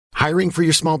Hiring for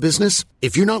your small business?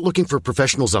 If you're not looking for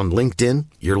professionals on LinkedIn,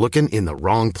 you're looking in the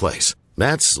wrong place.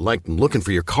 That's like looking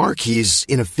for your car keys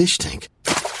in a fish tank.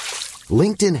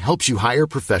 LinkedIn helps you hire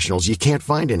professionals you can't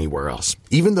find anywhere else,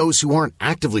 even those who aren't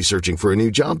actively searching for a new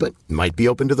job but might be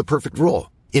open to the perfect role.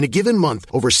 In a given month,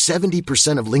 over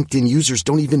 70% of LinkedIn users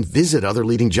don't even visit other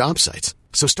leading job sites.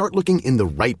 So start looking in the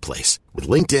right place. With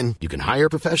LinkedIn, you can hire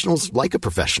professionals like a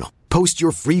professional. Post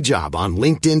your free job on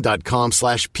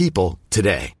linkedin.com/people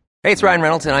today. Hey, it's Ryan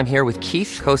Reynolds, and I'm here with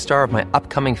Keith, co-star of my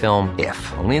upcoming film, If,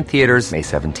 only in theaters May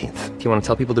 17th. Do you want to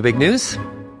tell people the big news?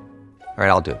 All right,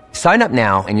 I'll do it. Sign up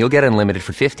now and you'll get unlimited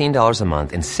for $15 a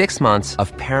month and 6 months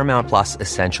of Paramount Plus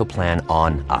Essential Plan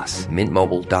on us.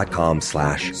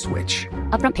 MintMobile.com/switch.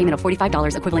 Upfront payment of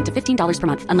 $45 equivalent to $15 per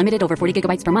month. Unlimited over 40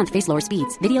 gigabytes per month. Face lower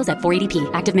speeds. Videos at 480p.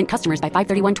 Active Mint customers by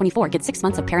 531.24 get 6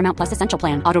 months of Paramount Plus Essential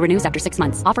Plan. Auto renews after 6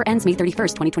 months. Offer ends May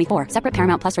 31st, 2024. Separate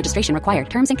Paramount Plus registration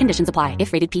required. Terms and conditions apply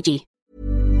if rated PG.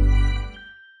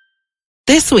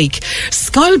 This week,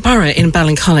 Scoil Barra in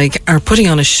Ballincollig are putting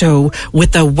on a show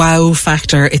with the wow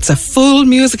factor. It's a full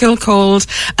musical called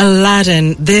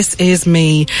Aladdin, This Is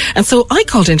Me. And so I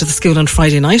called into the school on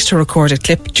Friday night to record a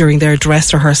clip during their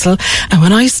dress rehearsal. And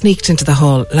when I sneaked into the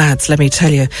hall, lads, let me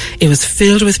tell you, it was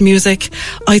filled with music.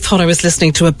 I thought I was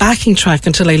listening to a backing track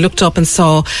until I looked up and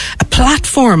saw a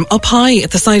platform up high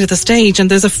at the side of the stage, and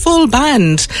there's a full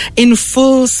band in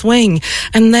full swing.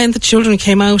 And then the children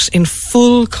came out in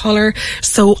full colour.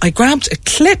 So I grabbed a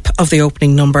clip of the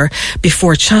opening number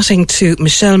before chatting to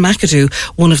Michelle McAdoo,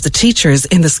 one of the teachers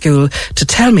in the school, to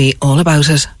tell me all about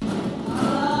it.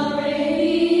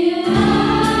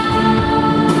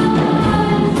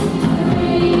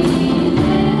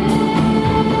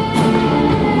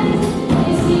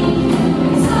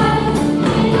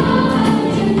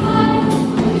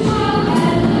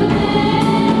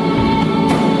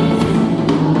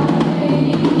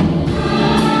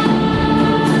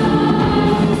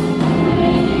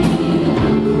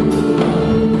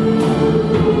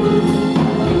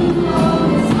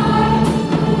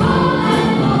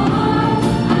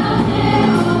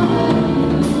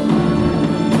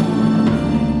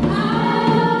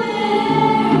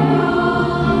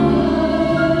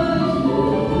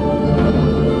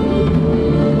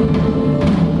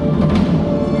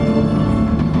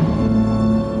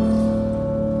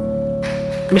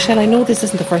 Michelle, I know this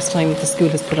isn't the first time the school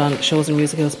has put on shows and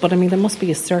musicals, but I mean, there must be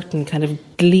a certain kind of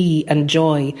glee and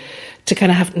joy to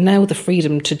kind of have now the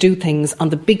freedom to do things on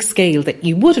the big scale that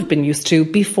you would have been used to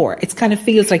before. It kind of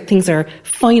feels like things are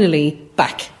finally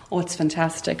back. Oh, it's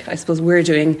fantastic. I suppose we're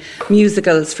doing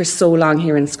musicals for so long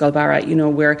here in Scoil Barra. You know,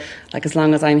 we're like as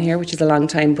long as I'm here, which is a long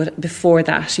time. But before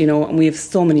that, you know, and we have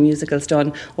so many musicals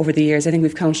done over the years. I think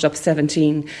we've counted up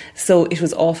 17. So it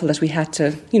was awful that we had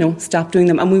to, you know, stop doing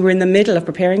them. And we were in the middle of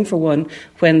preparing for one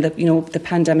when the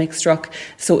pandemic struck.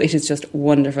 So it is just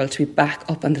wonderful to be back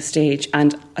up on the stage.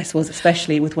 And I suppose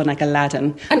especially with one like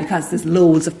Aladdin, because there's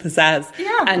loads of pizzazz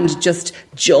and just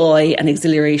joy and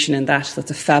exhilaration in that. So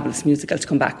it's a fabulous musical to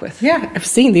come back with. Yeah, I've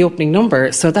seen the opening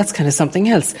number, so that's kind of something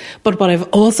else. But what I've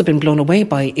also been blown away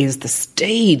by is the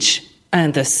stage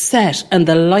and the set and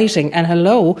the lighting. And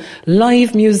hello,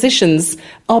 live musicians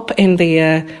up in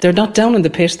the, they're not down in the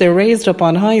pit, they're raised up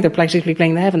on high, they're practically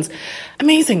playing the heavens.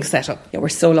 Amazing setup. Yeah, we're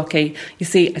so lucky. You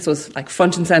see, I suppose, like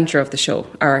front and centre of the show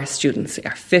are our students,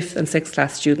 our 5th and 6th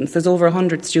class students. There's over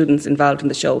 100 students involved in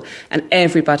the show, and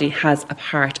everybody has a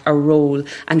part, a role,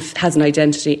 and has an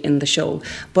identity in the show.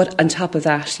 But on top of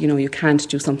that, you know, you can't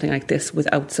do something like this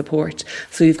without support.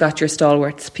 So you've got your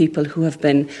stalwarts, people who have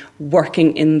been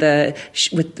working in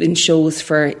shows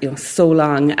for, you know, so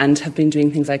long and have been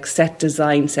doing things like set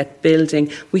design, set building.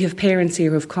 We have parents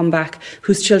here who have come back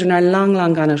whose children are long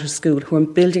gone out of school, who are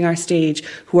building our stage,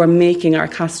 who are making our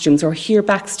costumes, or here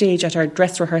backstage at our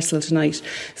dress rehearsal tonight.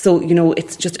 So, you know,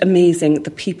 it's just amazing,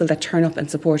 the people that turn up and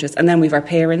support us. And then we've our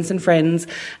parents and friends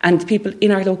and people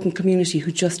in our local community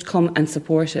who just come and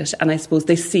support it. And I suppose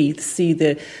they see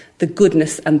the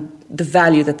goodness and the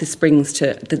value that this brings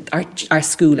to our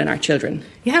school and our children.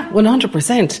 Yeah,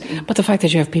 100%. But the fact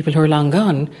that you have people who are long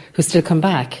gone who still come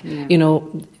back, you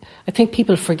know, I think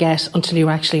people forget until you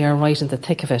actually are right in the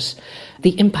thick of it,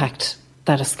 the impact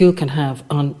that a school can have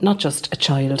on not just a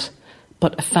child,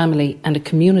 but a family and a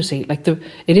community. Like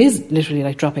it is literally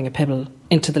like dropping a pebble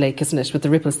into the lake, isn't it, with the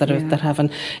ripples that have.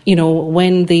 And, you know,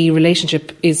 when the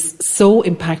relationship is so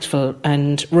impactful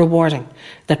and rewarding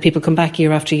that people come back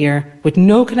year after year with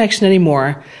no connection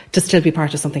anymore to still be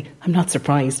part of something, I'm not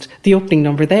surprised. The opening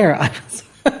number there,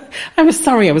 I was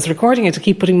sorry, I was recording it to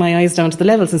keep putting my eyes down to the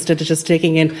levels instead of just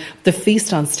taking in the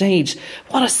feast on stage.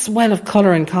 What a swell of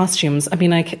colour and costumes. I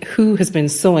mean, like, who has been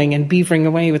sewing and beavering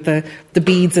away with the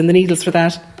beads and the needles for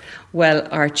that? Well,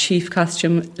 our chief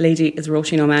costume lady is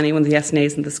Roisin O'Mahony, one of the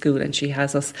SNAs in the school, and she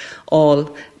has us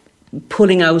all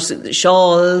pulling out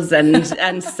shawls and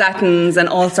satins and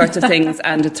all sorts of things,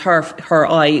 and it's her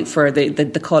eye for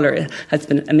the colour has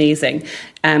been amazing.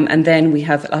 And then we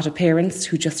have a lot of parents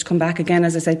who just come back again,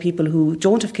 as I said, people who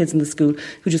don't have kids in the school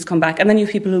who just come back, and then you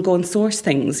have people who go and source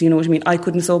things, you know what I mean. I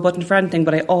couldn't sew a button for anything,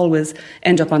 but I always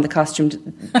end up on the costume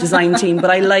design team.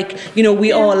 But I like, you know,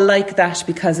 we all like that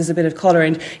because there's a bit of colour,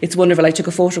 and it's wonderful. I took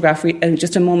a photograph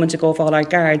just a moment ago of all our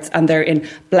guards, and they're in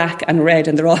black and red,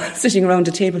 and they're all sitting around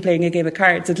a table playing a game of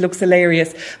cards. It looks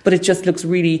hilarious, but it just looks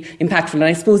really impactful. And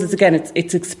I suppose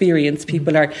it's experience.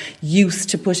 People are used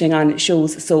to putting on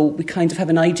shows, so we kind of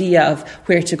have an idea of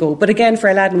where to go. But again, for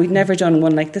Aladdin, we'd never done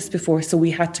one like this before, so we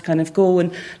had to kind of go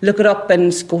and look it up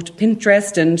and go to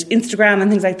Pinterest and Instagram and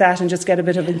things like that and just get a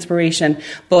bit of inspiration.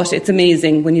 But it's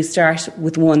amazing when you start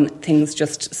with one, things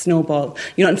just snowball.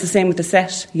 You know, it's the same with the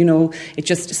set. You know, it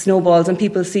just snowballs, and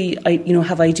people see,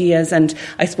 have ideas. And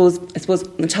I suppose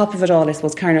on top of it all, I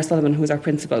suppose Karen O'Sullivan, who is our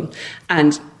principal,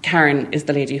 and Karen is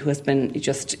the lady who has been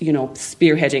just,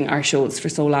 spearheading our shows for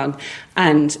so long,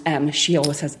 and she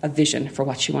always has a vision for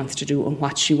what she wants to do and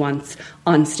what she wants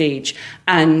on stage,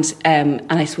 and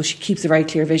I suppose she keeps a very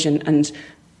clear vision, and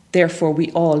therefore we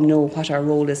all know what our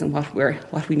role is and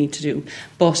what we need to do.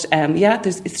 But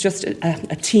it's just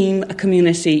a team, a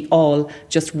community, all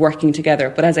just working together.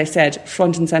 But as I said,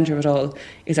 front and centre of it all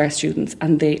is our students,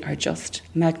 and they are just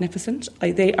magnificent.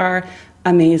 They are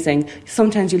amazing.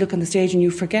 Sometimes you look on the stage and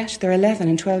you forget they're 11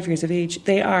 and 12 years of age.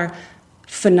 They are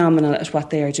phenomenal at what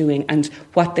they are doing and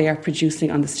what they are producing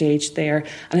on the stage there,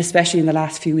 and especially in the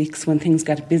last few weeks when things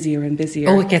get busier and busier.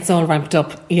 Oh, it gets all ramped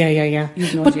up. Yeah.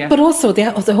 But also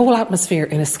the whole atmosphere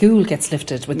in a school gets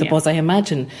lifted with the buzz. I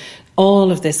imagine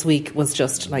all of this week was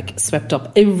just like swept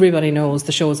up. Everybody knows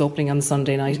the show is opening on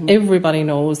Sunday night. Mm-hmm. Everybody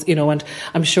knows, and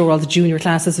I'm sure all the junior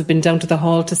classes have been down to the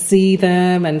hall to see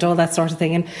them and all that sort of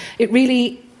thing. And it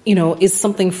really, is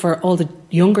something for all the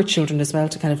younger children as well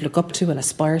to kind of look up to and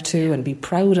aspire to and be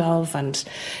proud of, and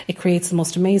it creates the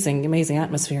most amazing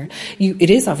atmosphere.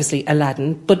 It is obviously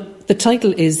Aladdin, but the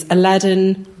title is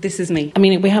Aladdin, This Is Me. I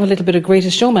mean, we have a little bit of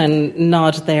Greatest Showman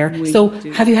nod there.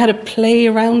 Have you had a play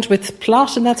around with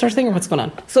plot and that sort of thing, or what's going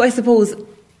on? So I suppose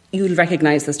you'll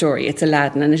recognise the story. It's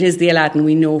Aladdin, and it is the Aladdin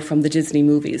we know from the Disney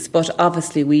movies. But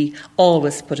obviously we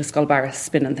always put a Scoil Barra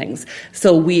spin on things.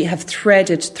 So we have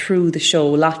threaded through the show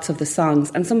lots of the songs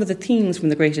and some of the themes from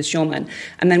The Greatest Showman.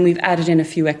 And then we've added in a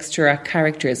few extra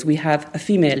characters. We have a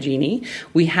female genie.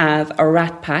 We have a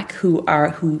rat pack who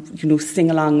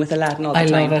sing along with Aladdin all the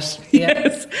time. I love it. Yeah.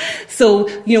 Yes. So,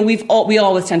 we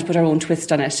always tend to put our own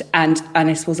twist on it. And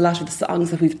I suppose a lot of the songs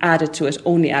that we've added to it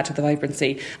only add to the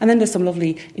vibrancy. And then there's some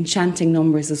lovely enchanting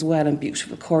numbers as well, and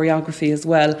beautiful choreography as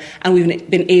well, and we've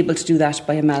been able to do that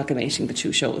by amalgamating the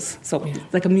two shows, so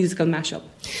it's like a musical mashup.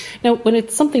 Now, when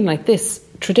it's something like this,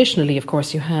 traditionally, of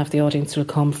course, you have the audience who will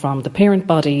come from the parent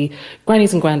body,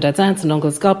 grannies and granddads, aunts and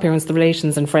uncles, godparents, the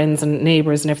relations and friends and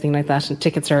neighbours and everything like that, and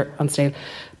tickets are on sale.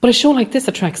 But a show like this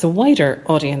attracts a wider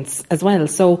audience as well.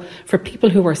 So for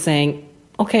people who are saying,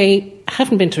 okay, I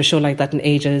haven't been to a show like that in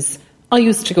ages, I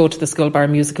used to go to the Scoil Barra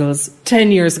musicals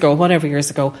 10 years ago, whatever years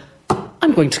ago,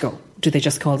 I'm going to go. Do they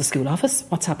just call the school office?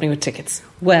 What's happening with tickets?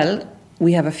 Well,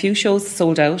 we have a few shows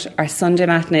sold out. Our Sunday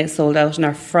matinee is sold out, and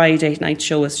our Friday night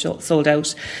show is sold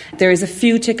out. There is a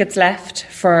few tickets left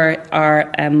for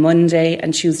our Monday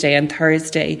and Tuesday and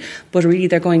Thursday, but really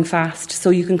they're going fast. So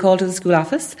you can call to the school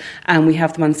office, and we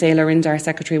have them on sale, or our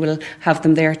secretary will have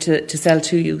them there to sell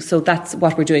to you. So that's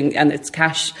what we're doing, and it's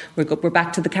cash. We're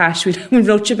back to the cash. We've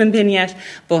no chip and pin yet,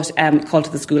 but call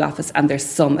to the school office, and there's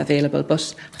some available,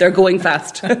 but they're going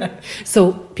fast.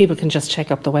 So people can just check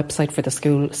up the website for the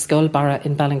school, Scoil Barra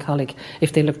in Ballincollig.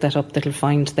 If they look that up, they'll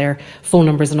find their phone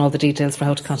numbers and all the details for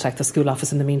how to contact the school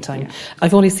office in the meantime. Yeah.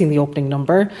 I've only seen the opening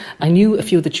number. I knew a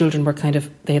few of the children were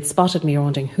they had spotted me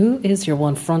wondering, who is your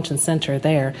one front and centre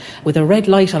there with a red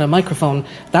light on a microphone?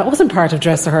 That wasn't part of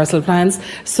dress rehearsal plans,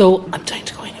 so I'm trying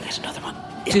to go in and get another one.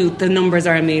 Dude, the numbers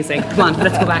are amazing. Come on,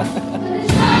 let's go back.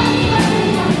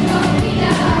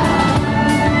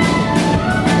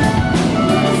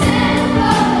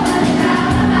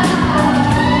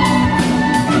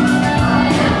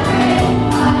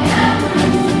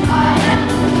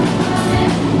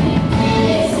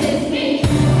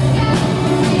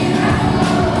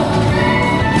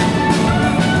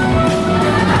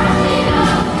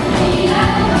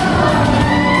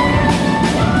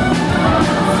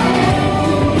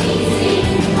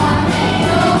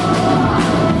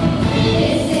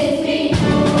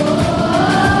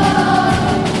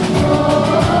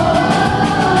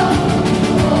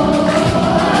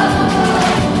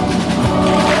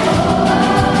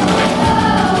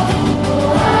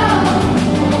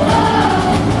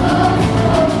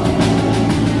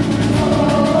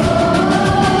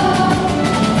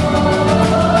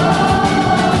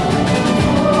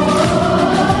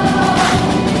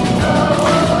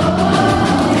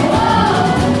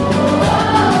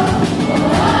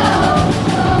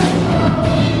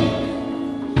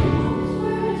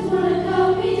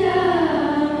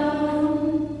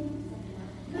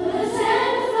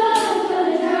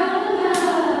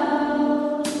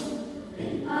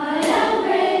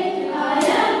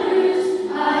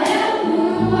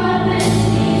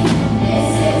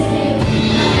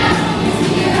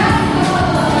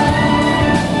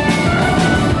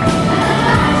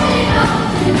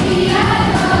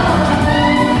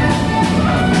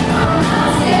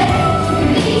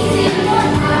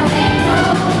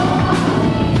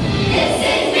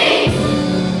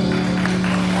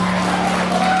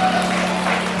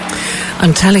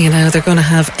 I'm telling you now, they're going to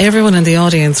have everyone in the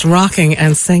audience rocking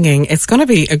and singing. It's going to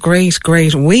be a great,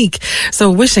 great week. So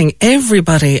wishing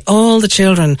everybody, all the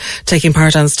children taking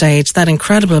part on stage, that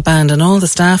incredible band and all the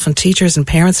staff and teachers and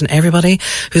parents and everybody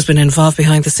who's been involved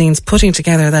behind the scenes putting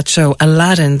together that show,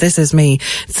 Aladdin, This Is Me.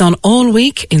 It's on all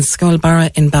week in Scoil,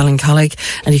 Barra in Ballincollig,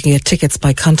 and you can get tickets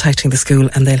by contacting the school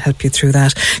and they'll help you through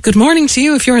that. Good morning to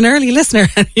you if you're an early listener,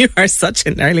 and you are such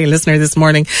an early listener this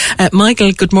morning.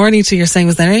 Michael, good morning to you. You're saying,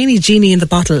 was there any genie in the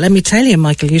bottle? Let me tell you,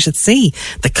 Michael, you should see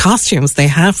the costumes they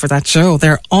have for that show.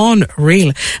 They're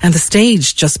unreal. And the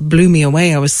stage just blew me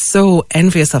away. I was so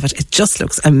envious of it. It just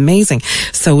looks amazing.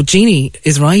 So Jeannie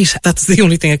is right. That's the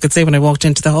only thing I could say when I walked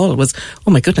into the hall was,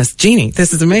 oh my goodness, Jeannie,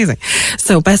 this is amazing.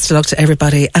 So best of luck to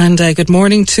everybody. And good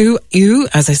morning to you,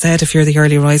 as I said, if you're the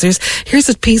early risers. Here's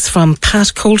a piece from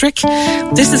Pat Coldrick.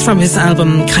 This is from his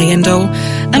album Cayendo,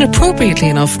 and appropriately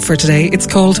enough for today, it's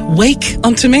called Wake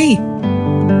Unto Me.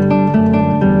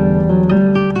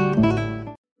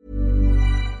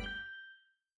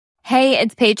 Hey,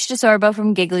 it's Paige DeSorbo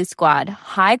from Giggly Squad.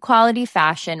 High quality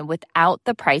fashion without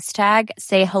the price tag.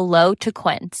 Say hello to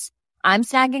Quince. I'm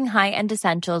snagging high-end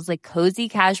essentials like cozy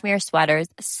cashmere sweaters,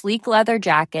 sleek leather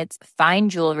jackets, fine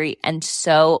jewelry, and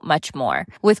so much more.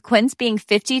 With Quince being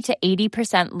 50 to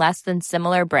 80% less than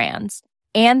similar brands.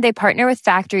 And they partner with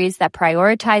factories that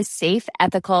prioritize safe,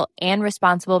 ethical, and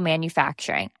responsible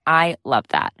manufacturing. I love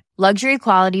that. Luxury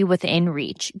quality within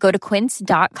reach. Go to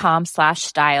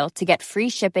quince.com/style to get free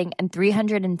shipping and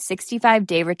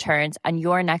 365-day returns on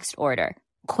your next order.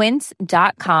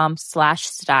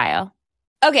 Quince.com/style.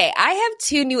 Okay, I have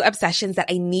two new obsessions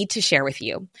that I need to share with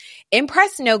you.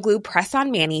 Impress No Glue Press-On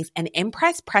Manis and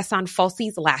Impress Press-On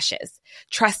Falsies Lashes.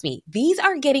 Trust me, these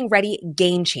are getting ready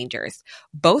game changers.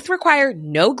 Both require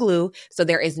no glue, so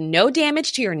there is no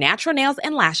damage to your natural nails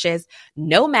and lashes,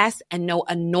 no mess, and no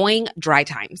annoying dry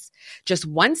times. Just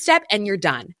one step and you're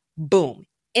done. Boom.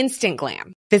 Instant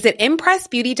glam. Visit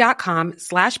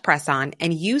impressbeauty.com/presson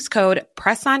and use code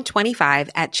PRESSON25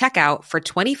 at checkout for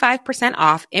 25%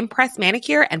 off Impress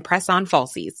Manicure and Press-On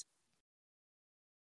Falsies.